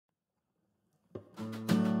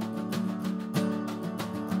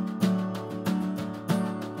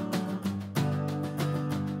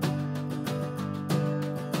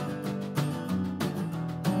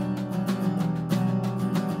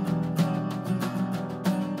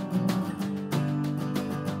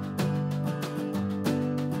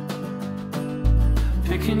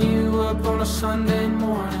Picking you up on a Sunday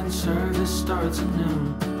morning, service starts at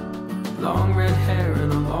noon. Long red hair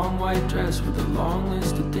and a long white dress with a long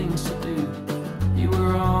list of things to do. You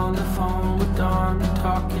were on the phone with Dawn,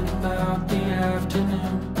 talking about the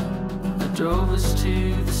afternoon. I drove us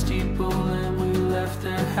to the steeple and we left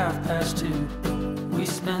there 2:30. We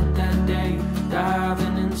spent that day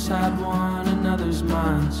diving inside one another's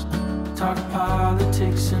minds. Talked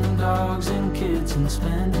politics and dogs and kids and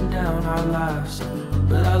spending down our lives.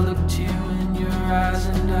 But I looked you in your eyes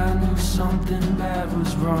and I knew something bad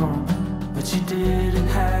was wrong. But you didn't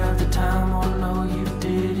have the time, or no, you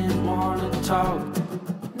didn't want to talk.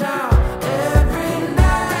 Now every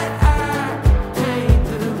night I paint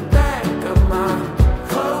the back of my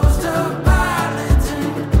closed up eyelids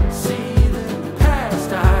and see the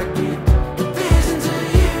past. I get visions of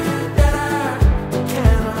you that I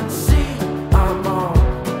cannot see. I'm all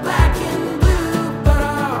black and blue, but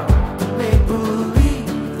I'll make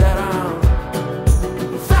believe that I'm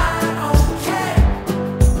fine, okay,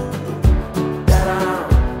 that I'm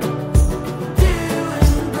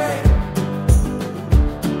doing great.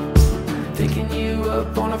 Picking you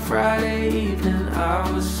up on a Friday evening,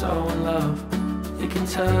 I was so in love. In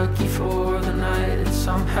Kentucky for the night, and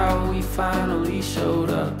somehow we finally showed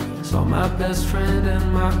up. Saw my best friend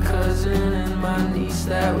and my cousin and my niece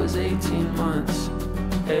that was 18 months.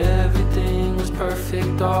 Everything was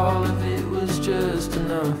perfect, all of it was just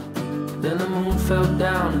enough. Then the moon fell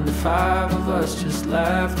down and the five of us just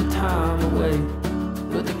laughed the time away.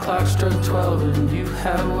 But the clock struck 12 and you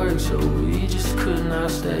had work, so we just could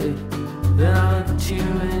not stay. Then I looked at you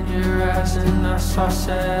in your eyes and I saw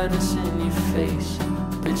sadness in your face.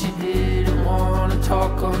 But you didn't want to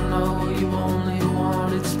talk, oh no, you only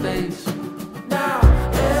wanted space.